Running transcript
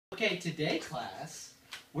Okay, today, class,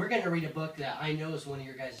 we're going to read a book that I know is one of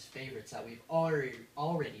your guys' favorites that we've already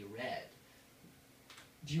read.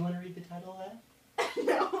 Do you want to read the title of that?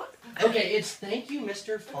 No. Okay, it's Thank You,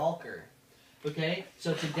 Mr. Falker. Okay,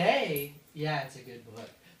 so today, yeah, it's a good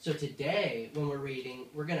book. So today, when we're reading,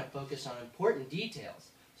 we're going to focus on important details.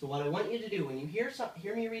 So what I want you to do, when you hear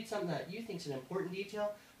me read something that you think is an important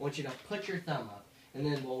detail, I want you to put your thumb up, and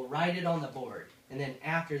then we'll write it on the board. And then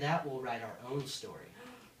after that, we'll write our own story.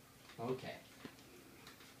 Okay.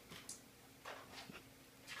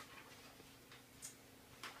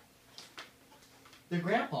 The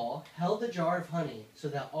grandpa held the jar of honey so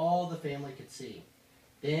that all the family could see.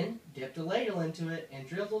 Then dipped a ladle into it and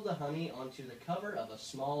drizzled the honey onto the cover of a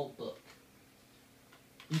small book.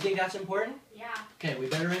 You think that's important? Yeah. Okay, we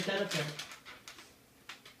better write that up there.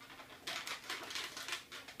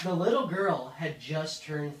 The little girl had just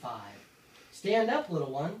turned 5. Stand up, little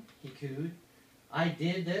one, he cooed. I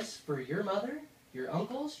did this for your mother, your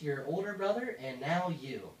uncles, your older brother, and now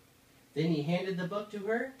you. Then he handed the book to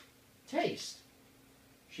her. Taste.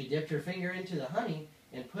 She dipped her finger into the honey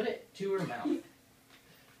and put it to her mouth.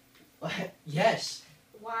 Yes.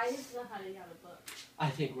 Why is the honey on a book? I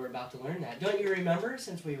think we're about to learn that. Don't you remember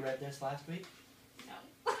since we read this last week?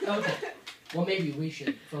 No. Okay. Well, maybe we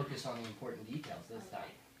should focus on the important details this time.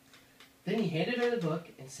 Then he handed her the book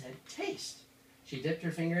and said, taste. She dipped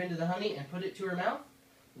her finger into the honey and put it to her mouth.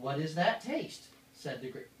 What is that taste? Said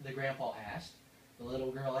the grandpa asked. The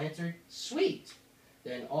little girl answered, sweet.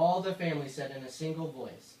 Then all the family said in a single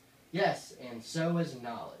voice, yes, and so is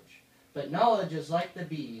knowledge. But knowledge is like the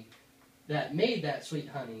bee that made that sweet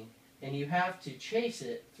honey, and you have to chase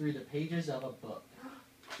it through the pages of a book.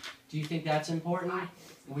 Do you think that's important?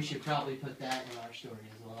 We should probably put that in our story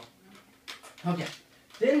as well. Okay.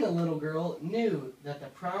 Then the little girl knew that the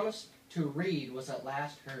promise to read was at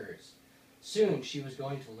last hers. Soon she was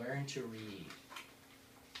going to learn to read.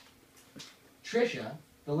 Tricia,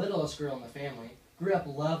 the littlest girl in the family, grew up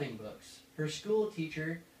loving books. Her school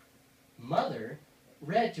teacher, mother,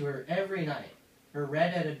 read to her every night. Her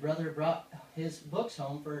red-headed brother brought his books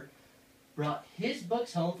home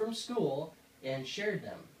from school and shared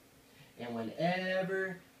them. And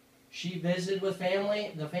whenever she visited with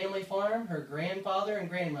the family farm, her grandfather and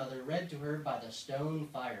grandmother read to her by the stone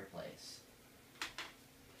fireplace.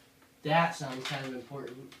 That sounds kind of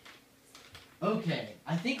important. Okay,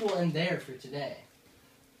 I think we'll end there for today.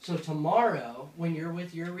 So tomorrow, when you're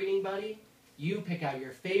with your reading buddy, you pick out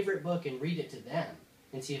your favorite book and read it to them.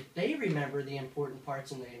 And see if they remember the important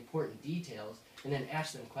parts and the important details, and then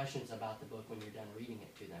ask them questions about the book when you're done reading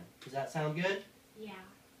it to them. Does that sound good? Yeah.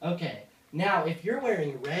 Okay. Now, if you're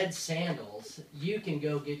wearing red sandals, you can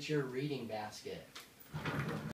go get your reading basket.